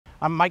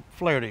I'm Mike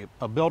Flaherty,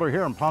 a builder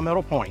here in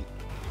Palmetto Point.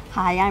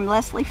 Hi, I'm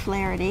Lesley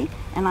Flaherty,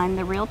 and I'm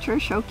the realtor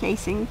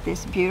showcasing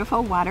this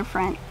beautiful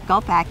waterfront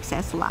Gulf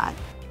access lot.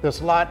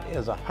 This lot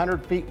is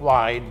 100 feet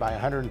wide by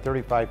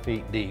 135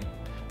 feet deep.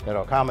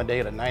 It'll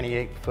accommodate a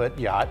 98-foot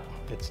yacht.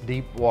 It's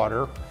deep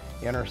water,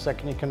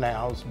 intersecting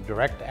canals,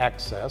 direct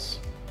access.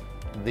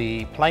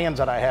 The plans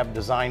that I have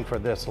designed for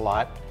this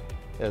lot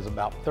is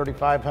about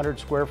 3,500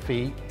 square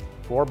feet,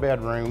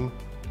 4-bedroom,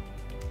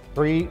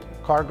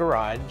 3-car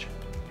garage,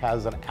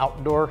 has an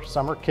outdoor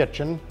summer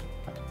kitchen,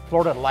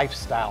 Florida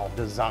lifestyle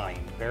design,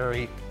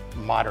 very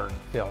modern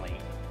feeling.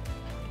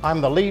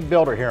 I'm the lead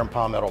builder here in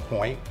Palmetto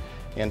Point.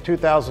 In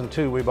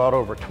 2002, we bought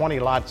over 20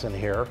 lots in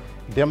here,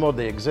 demoed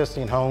the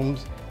existing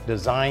homes,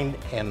 designed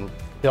and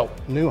built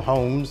new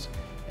homes,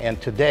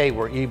 and today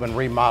we're even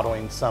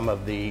remodeling some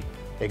of the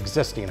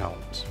existing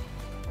homes.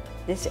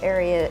 This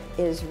area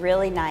is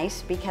really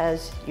nice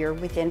because you're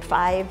within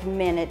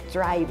 5-minute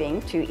driving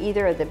to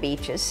either of the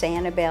beaches,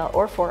 Sanibel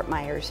or Fort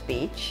Myers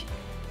Beach.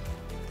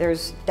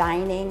 There's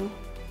dining,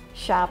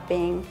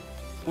 shopping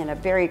in a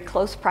very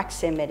close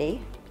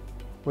proximity.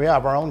 We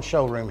have our own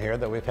showroom here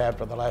that we've had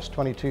for the last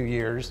 22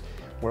 years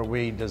where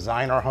we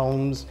design our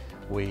homes,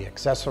 we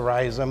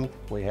accessorize them,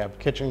 we have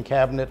kitchen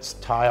cabinets,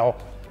 tile,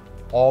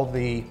 all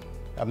the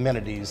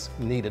amenities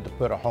needed to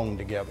put a home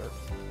together.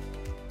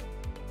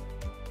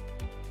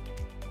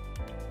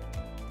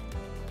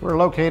 We're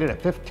located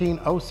at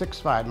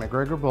 15065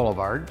 McGregor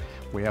Boulevard.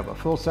 We have a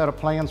full set of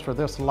plans for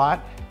this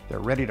lot. They're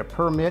ready to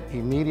permit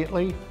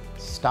immediately.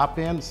 Stop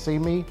in, see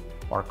me,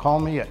 or call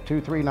me at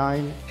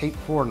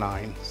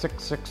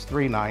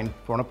 239-849-6639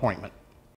 for an appointment.